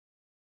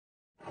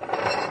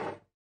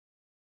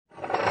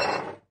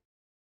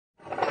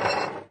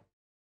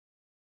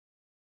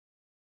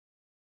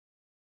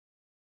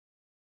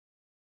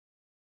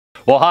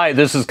Well, hi,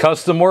 this is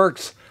Custom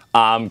Works.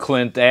 I'm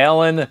Clint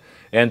Allen,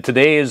 and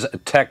today's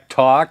Tech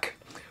Talk,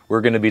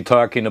 we're going to be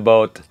talking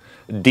about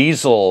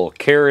diesel,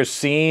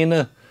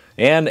 kerosene,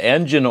 and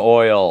engine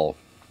oil,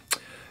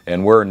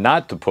 and where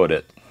not to put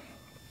it.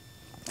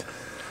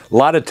 A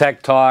lot of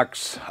Tech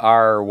Talks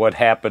are what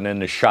happened in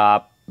the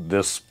shop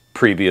this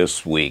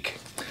previous week.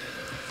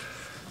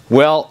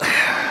 Well,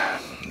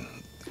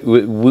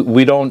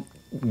 we don't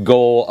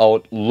go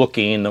out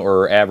looking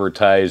or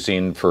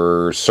advertising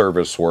for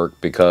service work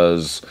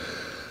because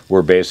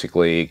we're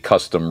basically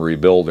custom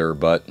rebuilder,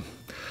 but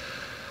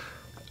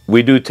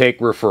we do take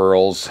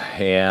referrals,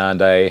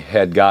 and I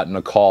had gotten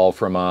a call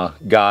from a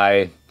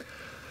guy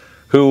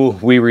who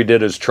we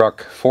redid his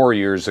truck 4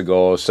 years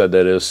ago, said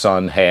that his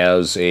son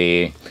has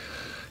a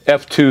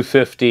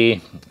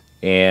F-250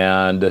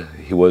 and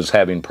he was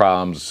having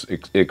problems,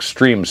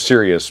 extreme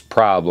serious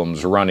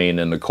problems running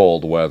in the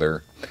cold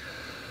weather.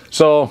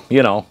 So,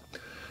 you know,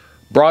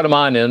 brought him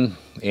on in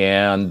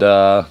and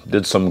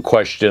did some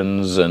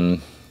questions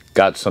and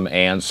got some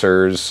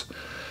answers.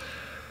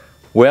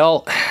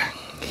 Well,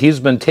 he's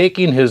been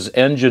taking his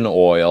engine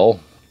oil,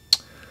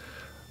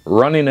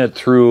 running it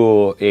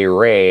through a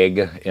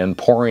rag and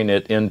pouring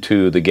it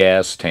into the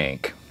gas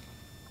tank.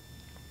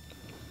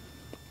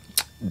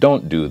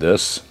 Don't do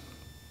this.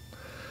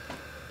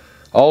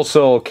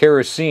 Also,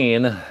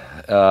 kerosene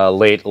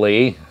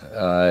lately,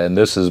 and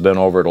this has been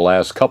over the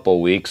last couple of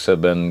weeks, have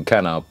been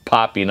kind of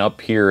popping up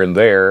here and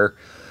there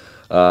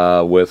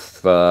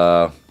with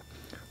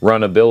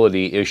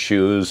runnability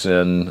issues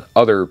in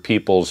other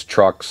people's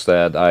trucks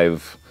that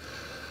I've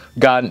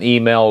gotten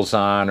emails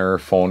on or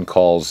phone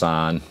calls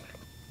on.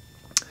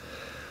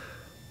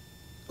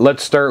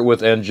 Let's start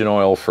with engine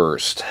oil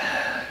first.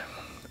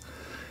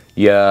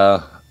 You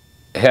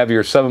have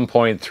your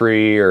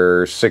 7.3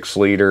 or 6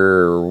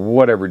 liter or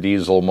whatever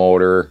diesel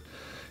motor,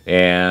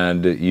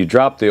 and you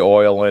drop the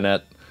oil in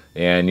it,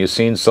 and you've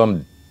seen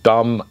some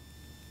dumb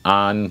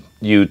on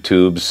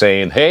YouTube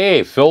saying,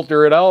 hey,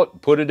 filter it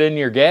out, put it in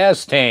your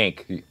gas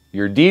tank,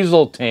 your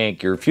diesel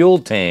tank, your fuel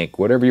tank,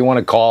 whatever you want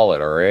to call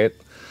it, all right?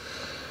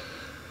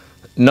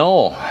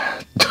 No,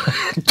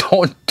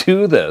 don't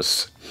do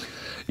this.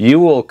 You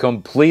will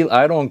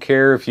I don't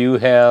care if you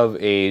have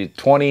a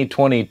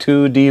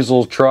 2022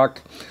 diesel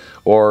truck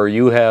or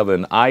you have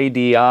an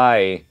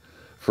IDI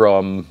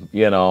from,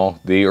 you know,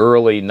 the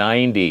early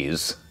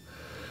 90s.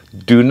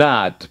 Do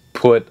not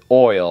put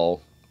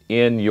oil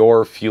in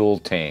your fuel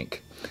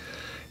tank.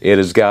 It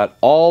has got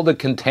all the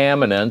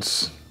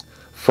contaminants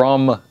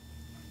from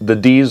the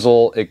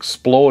diesel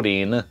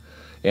exploding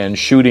and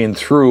shooting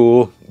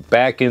through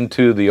back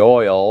into the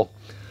oil,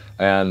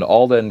 and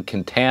all the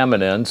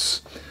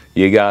contaminants.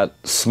 You got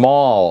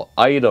small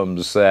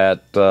items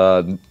that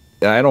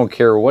I don't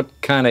care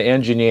what kind of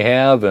engine you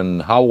have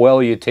and how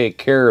well you take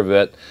care of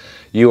it,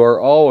 you are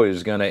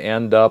always going to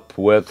end up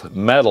with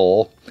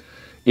metal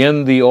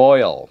in the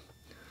oil.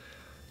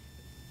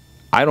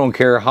 I don't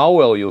care how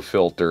well you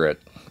filter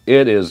it.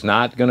 It is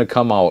not going to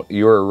come out.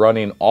 You are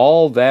running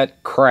all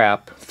that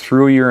crap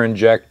through your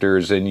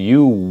injectors, and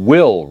you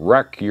will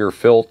wreck your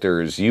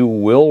filters. You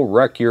will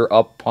wreck your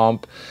up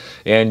pump,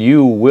 and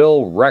you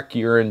will wreck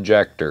your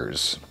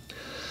injectors.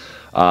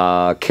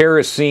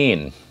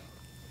 Kerosene.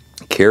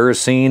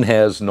 Kerosene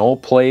has no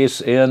place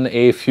in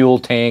a fuel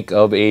tank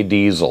of a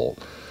diesel.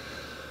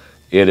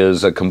 It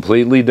is a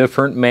completely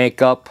different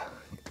makeup.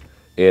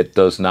 It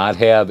does not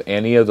have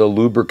any of the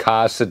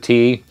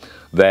lubricosity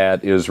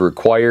that is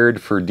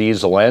required for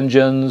diesel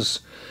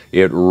engines.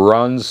 It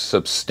runs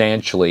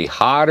substantially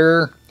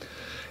hotter,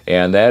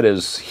 and that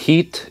is,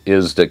 heat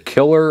is the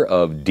killer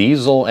of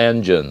diesel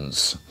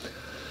engines.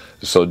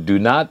 So do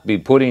not be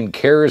putting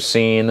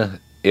kerosene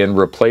in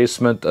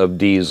replacement of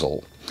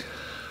diesel.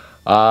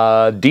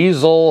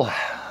 Diesel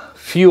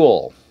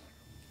fuel.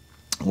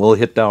 We'll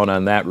hit down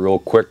on that real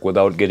quick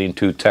without getting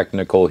too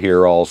technical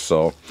here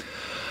also.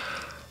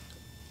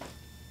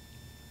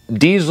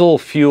 Diesel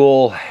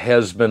fuel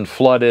has been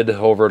flooded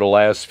over the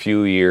last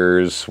few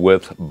years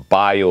with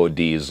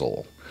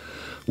biodiesel,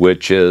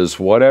 which is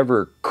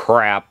whatever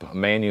crap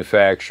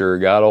manufacturer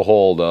got a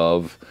hold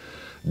of,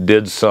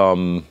 did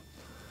some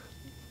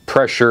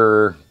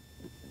pressure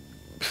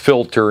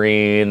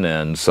filtering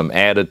and some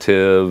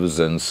additives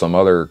and some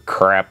other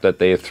crap that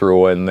they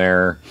threw in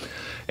there,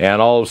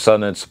 and all of a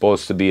sudden it's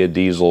supposed to be a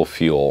diesel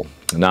fuel.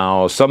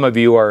 Now, some of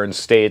you are in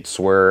states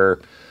where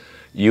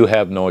you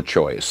have no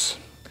choice.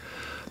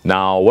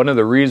 Now, one of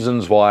the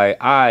reasons why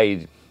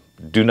I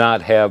do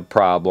not have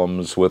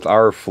problems with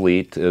our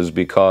fleet is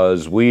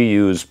because we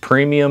use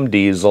premium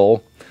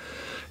diesel,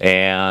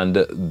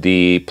 and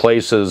the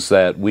places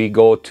that we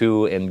go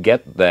to and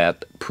get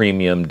that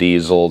premium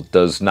diesel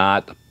does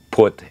not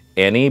put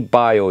any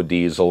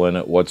biodiesel in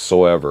it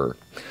whatsoever.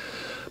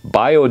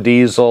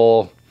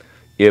 Biodiesel,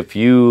 if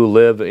you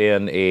live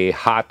in a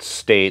hot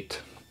state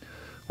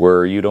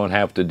where you don't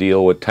have to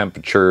deal with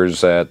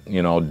temperatures that,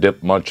 you know,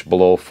 dip much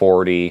below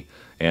 40,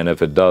 and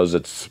if it does,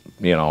 it's,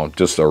 you know,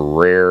 just a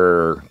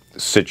rare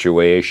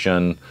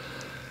situation,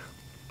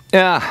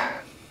 yeah,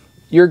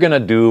 you're gonna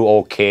do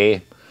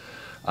okay.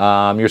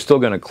 you're still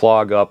going to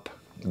clog up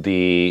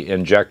the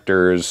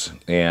injectors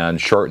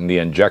and shorten the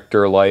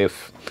injector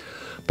life.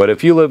 But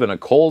if you live in a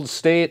cold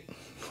state,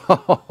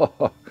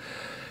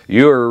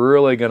 you're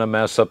really going to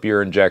mess up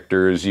your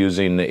injectors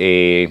using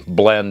a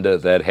blend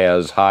that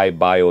has high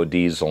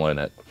biodiesel in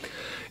it.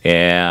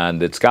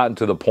 And it's gotten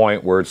to the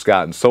point where it's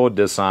gotten so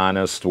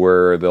dishonest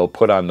where they'll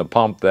put on the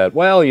pump that,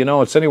 well, you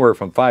know, it's anywhere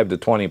from 5 to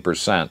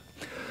 20%.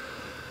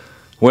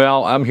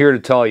 Well, I'm here to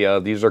tell you,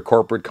 these are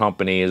corporate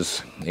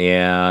companies,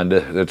 and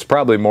it's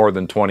probably more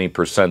than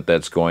 20%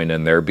 that's going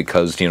in there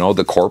because, you know,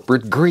 the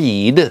corporate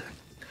greed.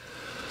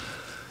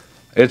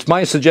 It's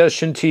my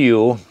suggestion to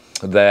you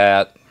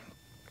that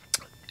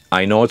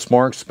I know it's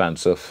more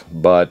expensive,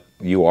 but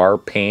you are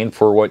paying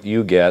for what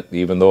you get,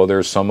 even though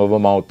there's some of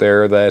them out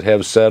there that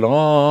have said,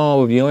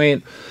 oh, you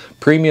ain't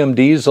premium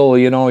diesel,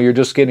 you know, you're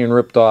just getting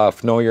ripped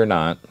off. No, you're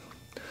not.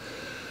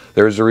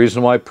 There's a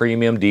reason why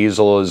premium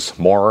diesel is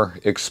more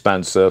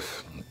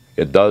expensive.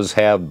 It does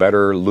have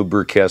better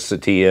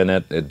lubricity in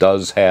it. It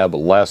does have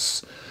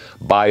less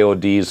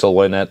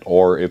biodiesel in it.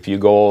 Or if you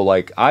go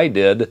like I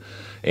did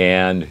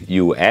and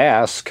you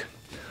ask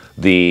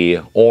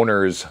the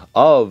owners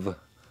of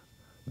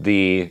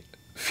the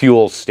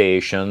fuel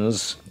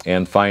stations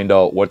and find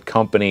out what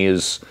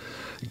companies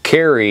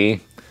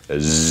carry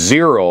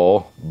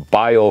zero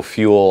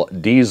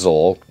biofuel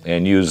diesel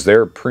and use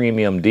their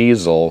premium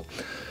diesel,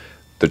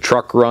 the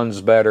truck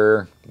runs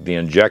better, the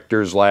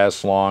injectors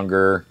last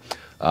longer.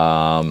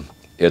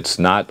 It's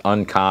not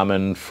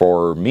uncommon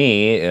for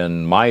me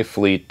in my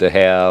fleet to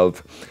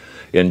have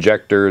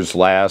injectors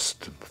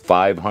last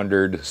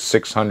 500,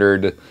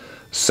 600,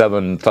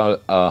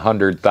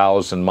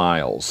 700,000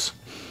 miles.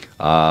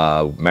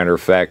 Matter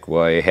of fact,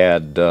 I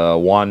had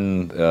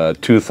one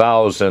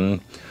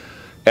 2000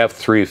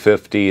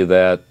 F350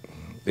 that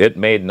it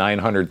made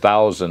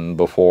 900,000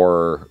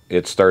 before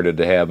it started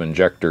to have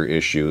injector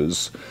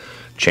issues.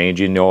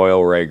 Changing the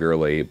oil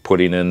regularly,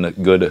 putting in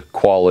good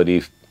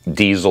quality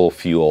diesel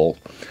fuel.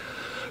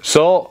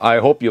 So I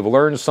hope you've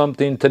learned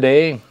something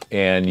today,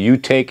 and you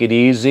take it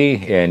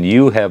easy, and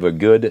you have a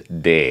good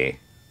day.